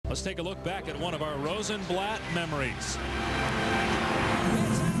Let's take a look back at one of our Rosenblatt memories.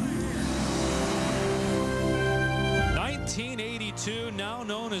 1982, now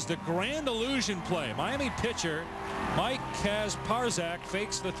known as the Grand Illusion play. Miami pitcher Mike Kasparzak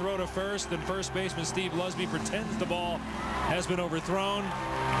fakes the throw to first, and first baseman Steve Lusby pretends the ball has been overthrown.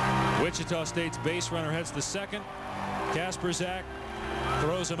 Wichita State's base runner heads to second. Kasparzak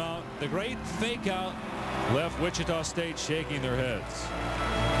throws him out. The great fake out left Wichita State shaking their heads.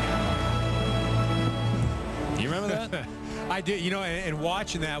 You remember that? I do. You know, and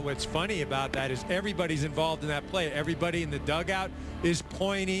watching that, what's funny about that is everybody's involved in that play. Everybody in the dugout is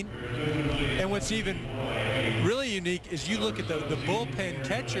pointing. And what's even really unique is you look at the bullpen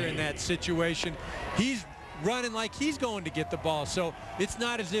catcher in that situation. He's running like he's going to get the ball. So it's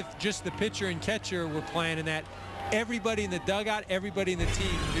not as if just the pitcher and catcher were playing in that. Everybody in the dugout, everybody in the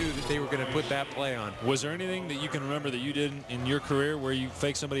team knew that they were going to put that play on. Was there anything that you can remember that you did in your career where you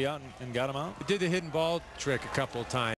faked somebody out and got them out? I did the hidden ball trick a couple of times.